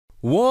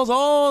What's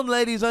on,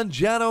 ladies and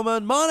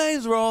gentlemen? My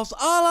name's Ross,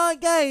 I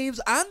like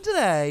games, and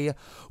today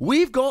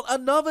we've got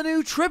another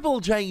new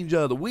triple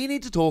changer that we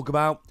need to talk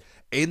about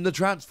in the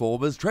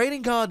Transformers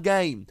trading card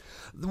game.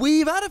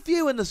 We've had a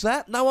few in the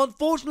set. Now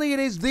unfortunately it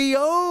is the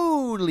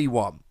only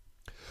one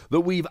that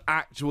we've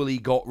actually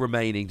got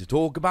remaining to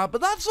talk about,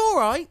 but that's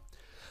alright.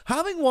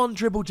 Having one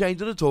triple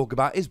changer to talk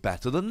about is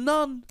better than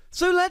none.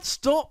 So let's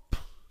stop,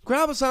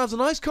 grab ourselves a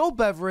nice cold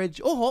beverage,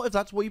 or hot if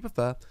that's what you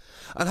prefer,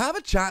 and have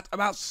a chat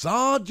about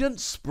Sergeant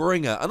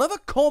Springer, another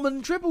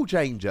common triple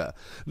changer.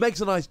 Makes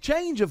a nice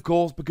change, of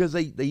course, because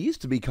they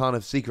used to be kind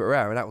of secret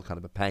rare, and that was kind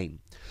of a pain.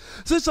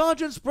 So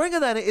Sergeant Springer,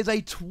 then, it is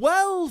a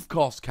 12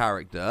 cost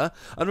character,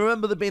 and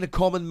remember that being a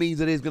common means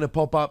it is going to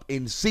pop up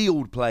in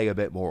sealed play a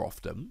bit more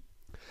often.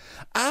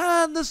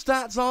 And the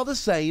stats are the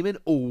same in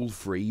all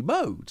three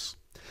modes.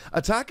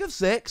 Attack of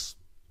 6,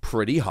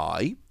 pretty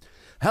high.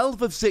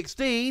 Health of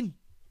 16,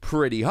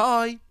 pretty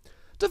high.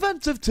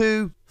 Defense of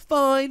 2,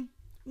 fine,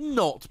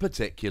 not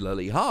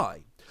particularly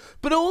high.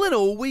 But all in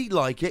all, we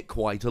like it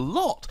quite a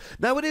lot.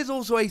 Now, it is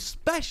also a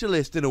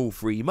specialist in all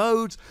three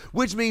modes,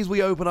 which means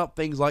we open up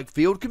things like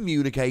Field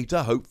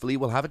Communicator. Hopefully,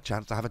 we'll have a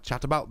chance to have a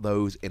chat about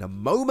those in a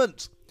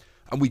moment.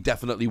 And we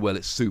definitely will,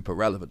 it's super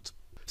relevant.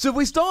 So if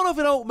we start off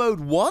in Alt Mode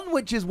 1,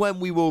 which is when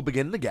we will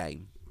begin the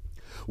game,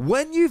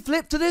 when you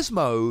flip to this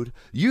mode,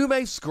 you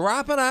may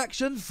scrap an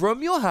action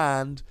from your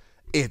hand.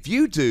 If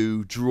you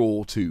do,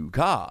 draw 2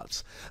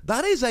 cards.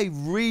 That is a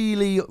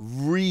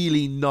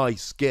really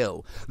nice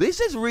skill. This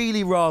is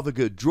really rather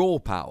good draw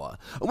power.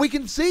 And we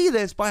can see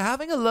this by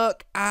having a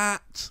look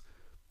at,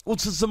 well,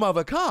 to some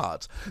other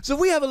cards. So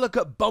if we have a look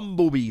at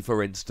Bumblebee,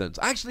 for instance.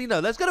 Actually, no,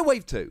 let's go to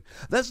Wave 2.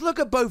 Let's look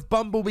at both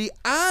Bumblebee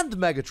and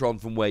Megatron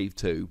from Wave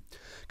 2,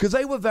 because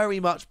they were very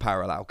much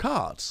parallel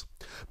cards.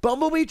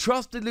 Bumblebee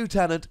Trusted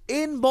Lieutenant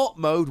in bot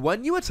mode,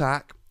 when you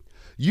attack,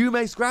 you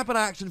may scrap an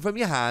action from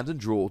your hand and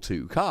draw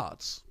 2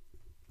 cards.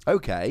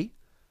 Okay,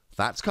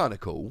 that's kind of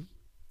cool.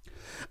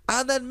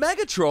 And then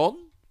Megatron,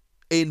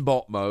 in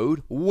bot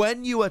mode,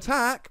 when you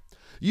attack,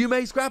 you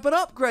may scrap an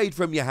upgrade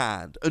from your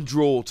hand and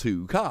draw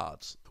 2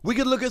 cards. We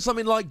could look at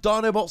something like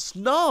Dinobot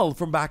Snarl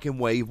from back in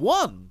Wave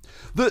 1,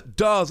 that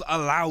does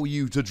allow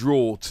you to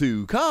draw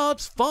 2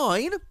 cards,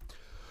 fine,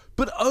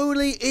 but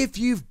only if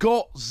you've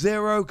got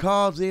 0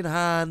 cards in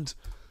hand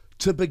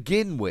to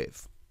begin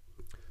with.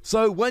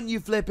 So when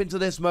you flip into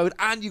this mode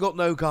and you got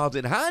no cards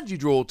in hand, you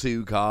draw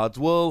 2 cards.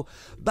 Well,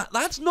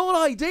 that's not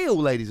ideal,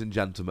 ladies and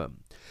gentlemen.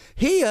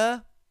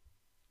 Here,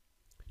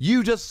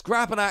 you just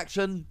scrap an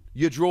action,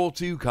 you draw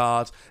 2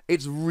 cards.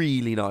 It's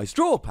really nice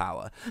draw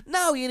power.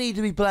 Now you need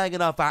to be playing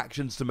enough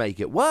actions to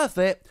make it worth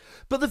it,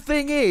 but the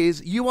thing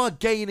is, you are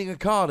gaining a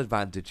card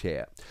advantage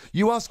here.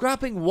 You are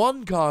scrapping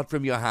 1 card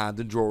from your hand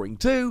and drawing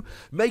 2,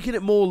 making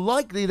it more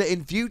likely that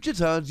in future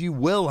turns you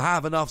will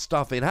have enough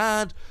stuff in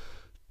hand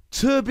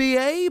to be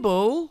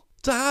able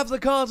to have the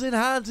cards in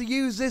hand to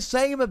use this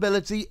same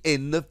ability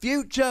in the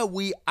future.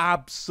 We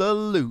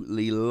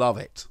absolutely love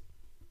it.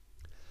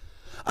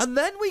 And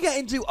then we get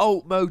into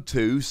Alt Mode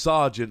 2,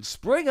 Sergeant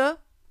Springer.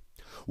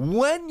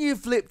 When you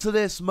flip to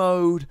this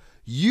mode,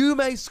 you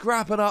may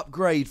scrap an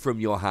upgrade from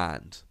your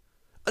hand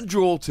and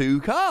draw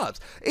 2 cards.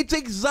 It's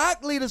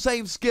exactly the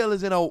same skill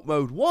as in Alt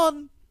Mode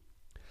 1,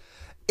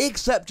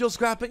 except you're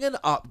scrapping an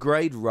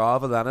upgrade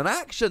rather than an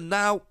action.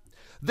 Now,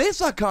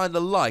 this I kind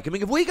of like. I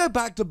mean, if we go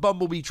back to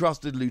Bumblebee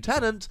Trusted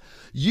Lieutenant,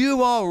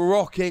 you are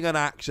rocking an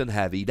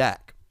action-heavy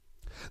deck.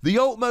 The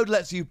alt mode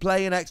lets you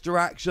play an extra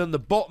action, the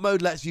bot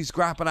mode lets you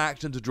scrap an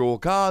action to draw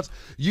cards.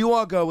 You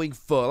are going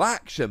full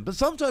action, but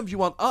sometimes you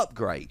want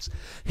upgrades.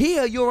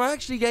 Here, you're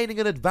actually gaining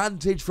an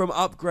advantage from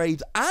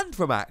upgrades and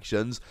from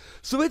actions,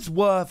 so it's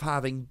worth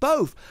having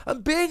both.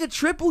 And being a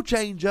triple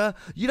changer,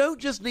 you don't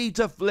just need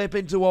to flip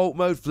into alt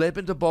mode, flip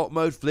into bot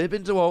mode, flip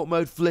into alt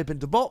mode, flip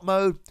into bot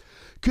mode,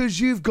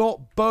 because you've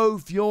got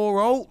both your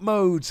alt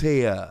modes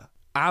here.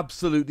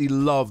 Absolutely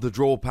love the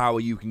draw power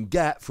you can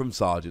get from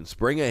Sergeant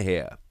Springer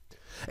here.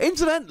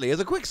 Incidentally, as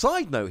a quick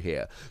side note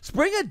here,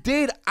 Springer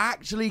did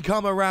actually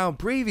come around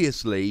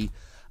previously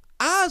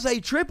as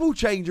a triple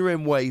changer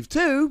in Wave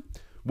 2,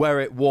 where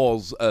it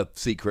was a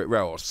secret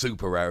rare, or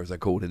super rare as they're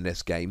called in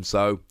this game,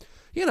 so,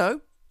 you know,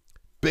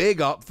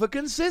 big up for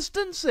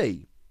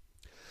consistency.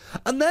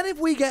 And then if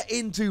we get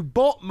into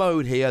bot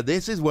mode here,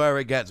 this is where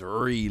it gets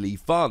really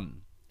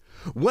fun.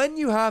 When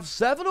you have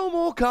 7 or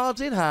more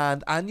cards in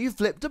hand and you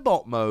flip to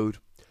bot mode,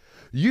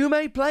 you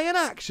may play an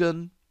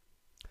action,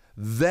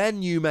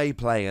 then you may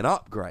play an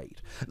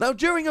upgrade. Now,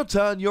 during your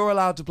turn, you're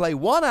allowed to play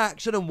 1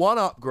 action and 1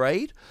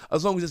 upgrade,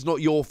 as long as it's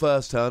not your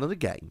first turn of the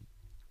game.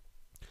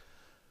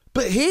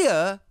 But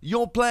here,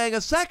 you're playing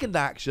a second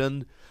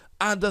action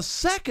and a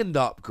second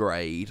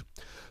upgrade,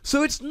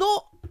 so it's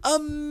not a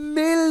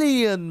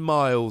million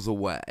miles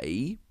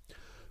away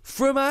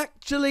from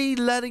actually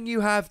letting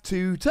you have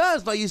 2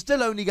 turns. Now, you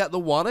still only get the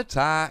 1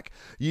 attack,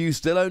 you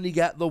still only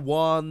get the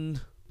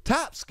 1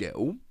 tap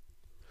skill,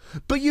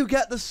 but you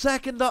get the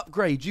second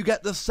upgrade, you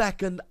get the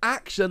second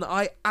action.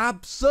 I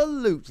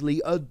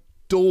absolutely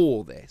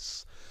adore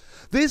this.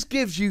 This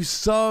gives you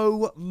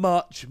so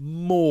much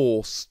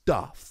more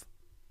stuff.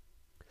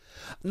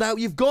 Now,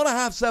 you've got to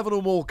have 7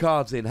 or more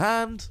cards in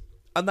hand,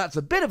 and that's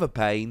a bit of a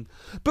pain,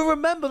 but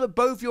remember that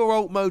both your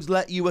alt modes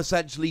let you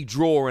essentially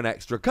draw an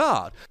extra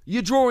card.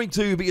 You're drawing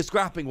 2, but you're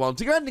scrapping 1,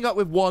 so you're ending up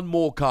with 1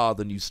 more card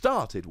than you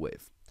started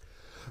with.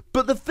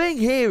 But the thing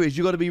here is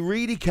you've got to be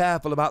really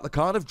careful about the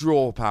kind of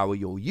draw power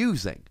you're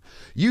using.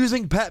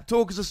 Using Pep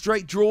Talk as a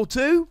straight draw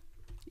 2?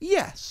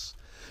 Yes.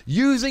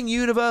 Using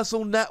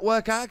Universal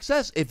Network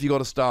Access if you've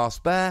got a star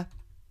spare?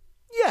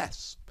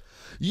 Yes.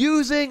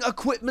 Using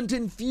Equipment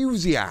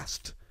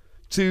Enthusiast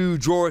to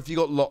draw if you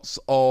got lots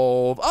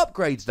of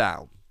upgrades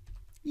down?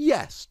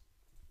 Yes.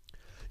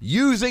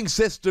 Using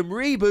System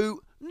Reboot?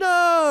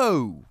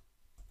 No.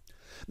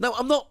 Now,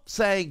 I'm not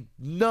saying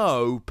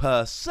no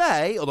per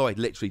se, although I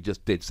literally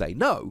just did say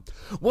no.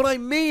 What I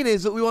mean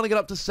is that we want to get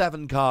up to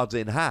 7 cards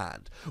in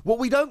hand. What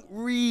we don't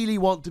really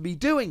want to be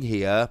doing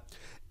here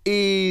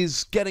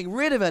is getting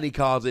rid of any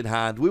cards in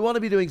hand. We want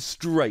to be doing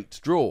straight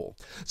draw.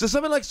 So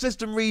something like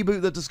System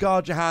Reboot that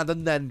discards your hand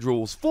and then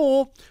draws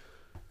 4,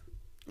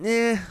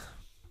 I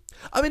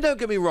mean, don't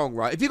get me wrong,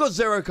 right? If you've got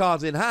 0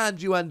 cards in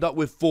hand, you end up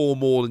with 4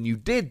 more than you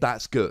did,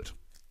 that's good.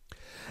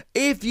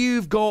 If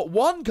you've got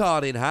 1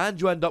 card in hand,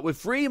 you end up with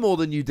 3 more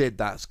than you did,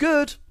 that's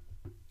good.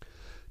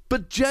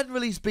 But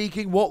generally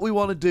speaking, what we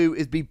want to do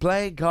is be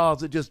playing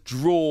cards that just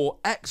draw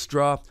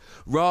extra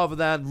rather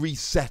than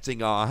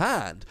resetting our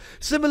hand.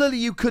 Similarly,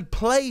 you could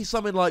play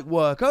something like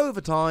Work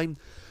Overtime,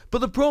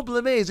 but the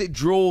problem is it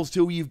draws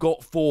till you've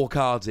got 4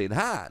 cards in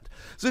hand.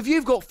 So if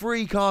you've got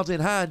 3 cards in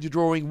hand, you're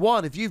drawing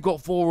 1. If you've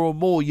got 4 or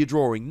more, you're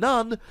drawing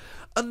none.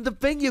 And the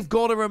thing you've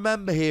got to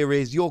remember here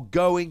is you're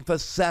going for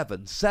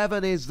 7.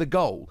 7 is the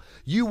goal.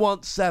 You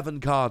want 7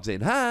 cards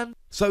in hand.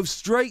 So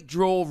straight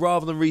draw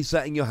rather than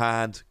resetting your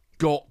hand,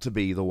 got to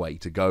be the way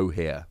to go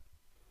here.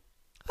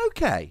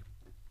 Okay.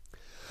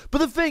 But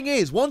the thing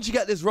is, once you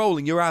get this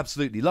rolling, you're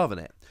absolutely loving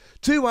it.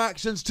 2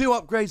 actions, 2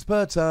 upgrades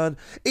per turn.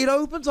 It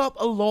opens up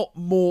a lot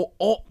more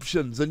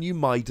options than you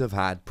might have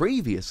had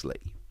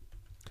previously.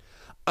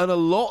 And a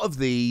lot of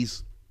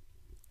these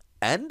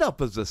end up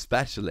as a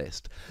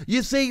specialist.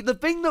 You see, the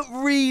thing that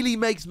really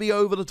makes me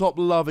over the top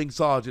loving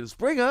Sergeant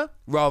Springer,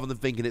 rather than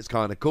thinking it's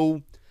kind of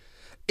cool,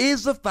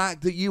 is the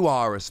fact that you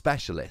are a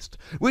specialist,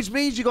 which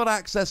means you got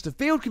access to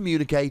Field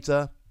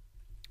Communicator,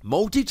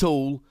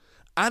 Multi-Tool,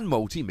 and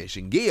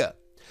Multi-Mission Gear.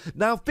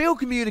 Now, Field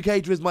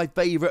Communicator is my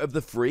favourite of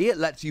the 3. It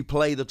lets you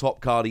play the top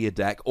card of your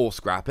deck or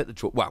scrap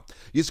it. Well,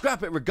 you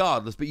scrap it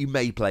regardless, but you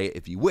may play it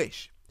if you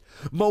wish.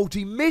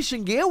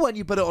 Multi-Mission Gear, when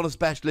you put it on a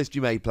specialist,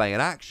 you may play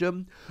an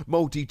action.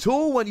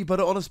 Multi-Tool, when you put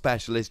it on a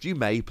specialist, you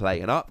may play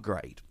an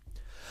upgrade.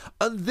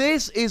 And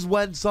this is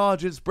when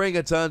Sergeant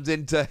Springer turns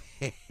into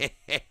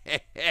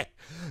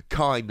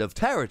kind of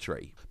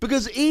territory.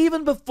 Because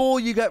even before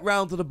you get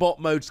round to the bot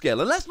mode skill,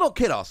 and let's not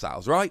kid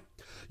ourselves, right?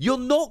 You're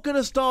not going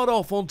to start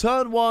off on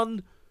turn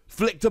 1,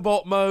 flick to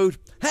bot mode,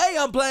 hey,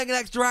 I'm playing an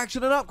extra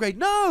action and upgrade.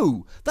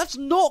 No, that's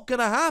not going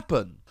to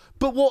happen.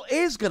 But what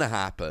is going to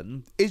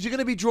happen is you're going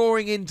to be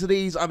drawing into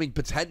these, I mean,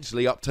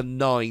 potentially up to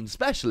 9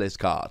 specialist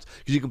cards,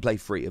 because you can play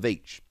 3 of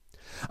each.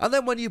 And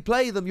then when you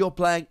play them, you're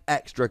playing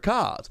extra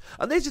cards.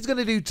 And this is going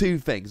to do 2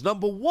 things.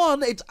 Number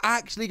 1, it's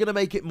actually going to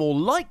make it more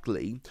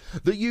likely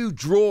that you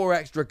draw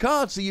extra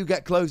cards, so you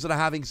get closer to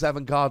having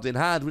 7 cards in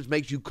hand, which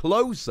makes you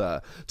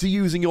closer to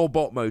using your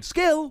bot mode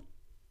skill.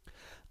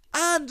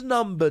 And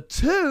number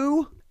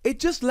 2, it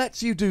just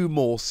lets you do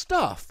more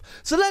stuff.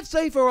 So let's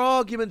say, for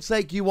argument's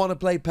sake, you want to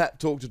play Pep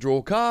Talk to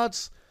draw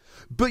cards,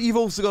 but you've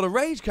also got a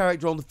ranged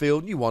character on the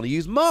field and you want to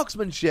use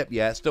Marksmanship.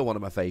 Yeah, still one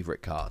of my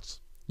favourite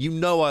cards. You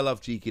know I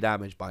love cheeky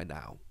damage by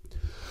now.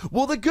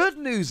 Well, the good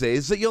news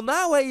is that you're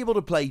now able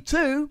to play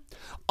 2.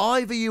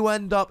 Either you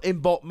end up in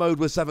bot mode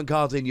with 7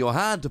 cards in your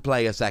hand to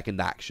play a second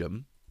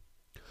action,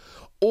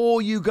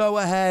 or you go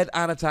ahead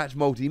and attach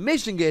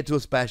Multi-Mission Gear to a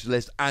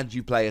specialist and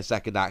you play a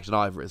second action.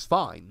 Either is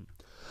fine.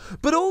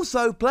 But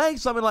also, playing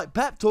something like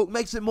Pep Talk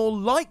makes it more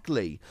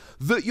likely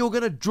that you're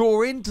going to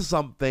draw into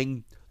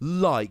something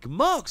like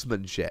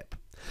Marksmanship.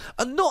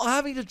 And not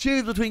having to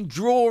choose between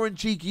draw and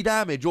cheeky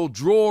damage or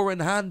draw and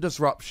hand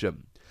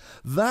disruption.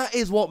 That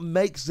is what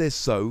makes this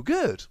so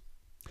good.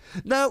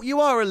 Now,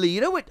 you are a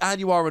leader and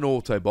you are an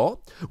Autobot,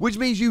 which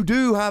means you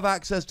do have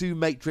access to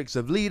Matrix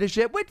of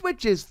Leadership,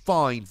 which is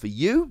fine for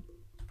you.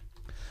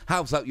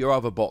 Helps out your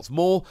other bots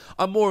more.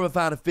 I'm more of a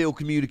fan of Field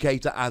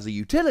Communicator as a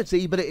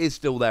utility, but it is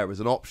still there as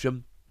an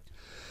option.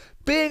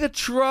 Being a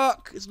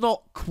truck is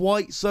not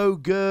quite so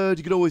good.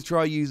 You could always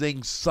try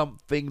using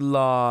something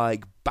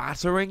like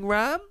Battering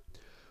Ram,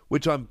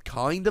 which I'm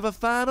kind of a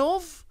fan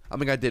of. I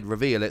mean, I did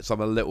reveal it, so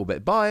I'm a little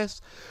bit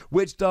biased,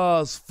 which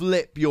does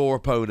flip your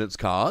opponent's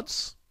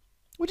cards,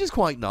 which is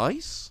quite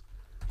nice.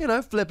 You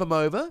know, flip them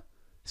over,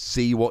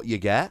 see what you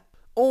get.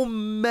 Or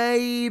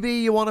maybe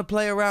you want to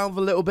play around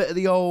with a little bit of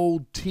the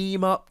old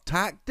team-up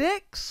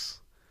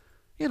tactics.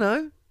 You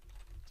know,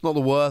 it's not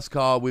the worst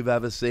card we've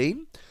ever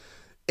seen.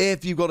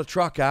 If you've got a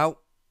truck out,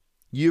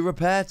 you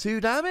repair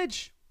 2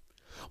 damage.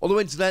 Although,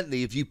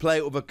 incidentally, if you play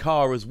it with a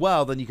car as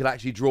well, then you can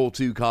actually draw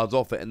 2 cards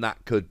off it, and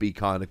that could be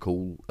kind of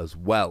cool as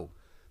well.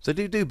 So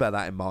do bear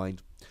that in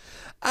mind.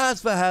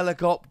 As for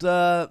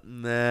Helicopter,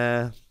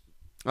 nah,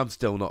 I'm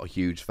still not a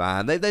huge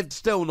fan. They've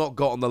still not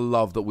gotten the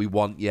love that we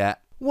want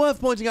yet.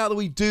 Worth pointing out that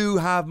we do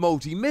have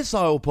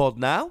multi-missile pod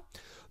now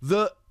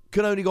that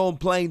can only go on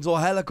planes or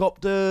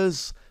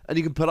helicopters, and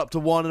you can put up to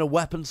 1 in a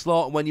weapon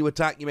slot, and when you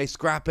attack you may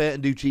scrap it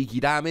and do cheeky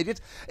damage.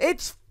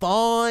 It's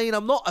fine.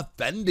 I'm not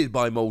offended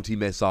by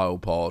multi-missile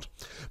pod,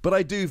 but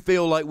I do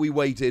feel like we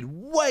waited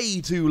way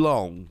too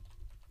long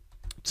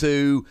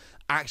to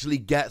actually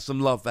get some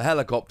love for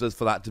helicopters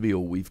for that to be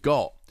all we've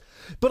got.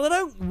 But I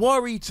don't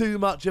worry too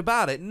much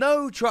about it.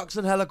 No, trucks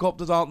and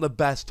helicopters aren't the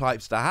best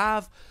types to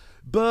have,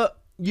 but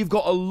you've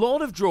got a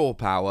lot of draw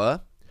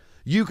power,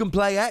 you can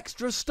play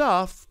extra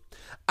stuff,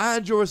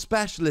 and you're a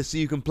specialist, so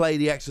you can play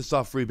the extra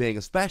stuff through being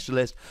a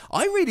specialist.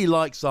 I really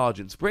like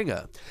Sergeant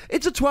Springer.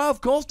 It's a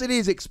 12 cost, it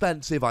is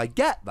expensive, I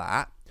get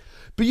that,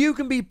 but you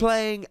can be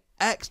playing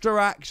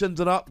extra actions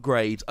and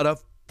upgrades at a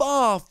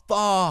far,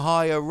 far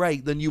higher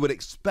rate than you would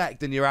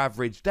expect in your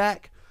average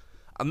deck,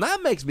 and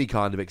that makes me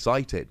kind of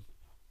excited.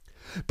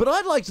 But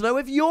I'd like to know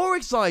if you're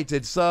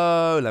excited,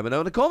 so let me know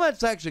in the comment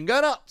section.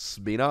 Go nuts,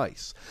 be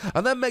nice.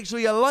 And then make sure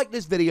you like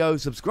this video,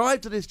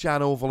 subscribe to this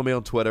channel, follow me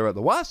on Twitter at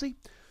the Wossy.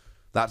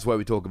 That's where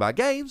we talk about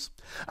games.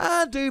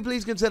 And do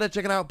please consider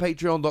checking out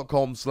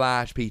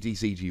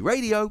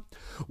patreon.com/PTCGradio,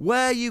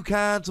 where you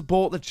can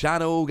support the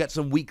channel, get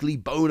some weekly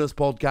bonus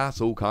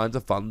podcasts, all kinds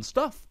of fun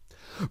stuff.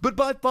 But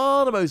by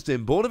far the most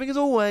important thing as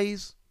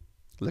always,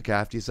 look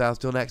after yourselves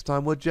till next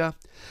time, would ya?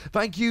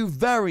 Thank you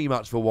very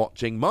much for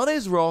watching. My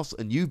name's Ross,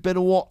 and you've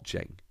been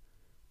watching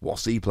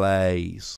Wossy Plays.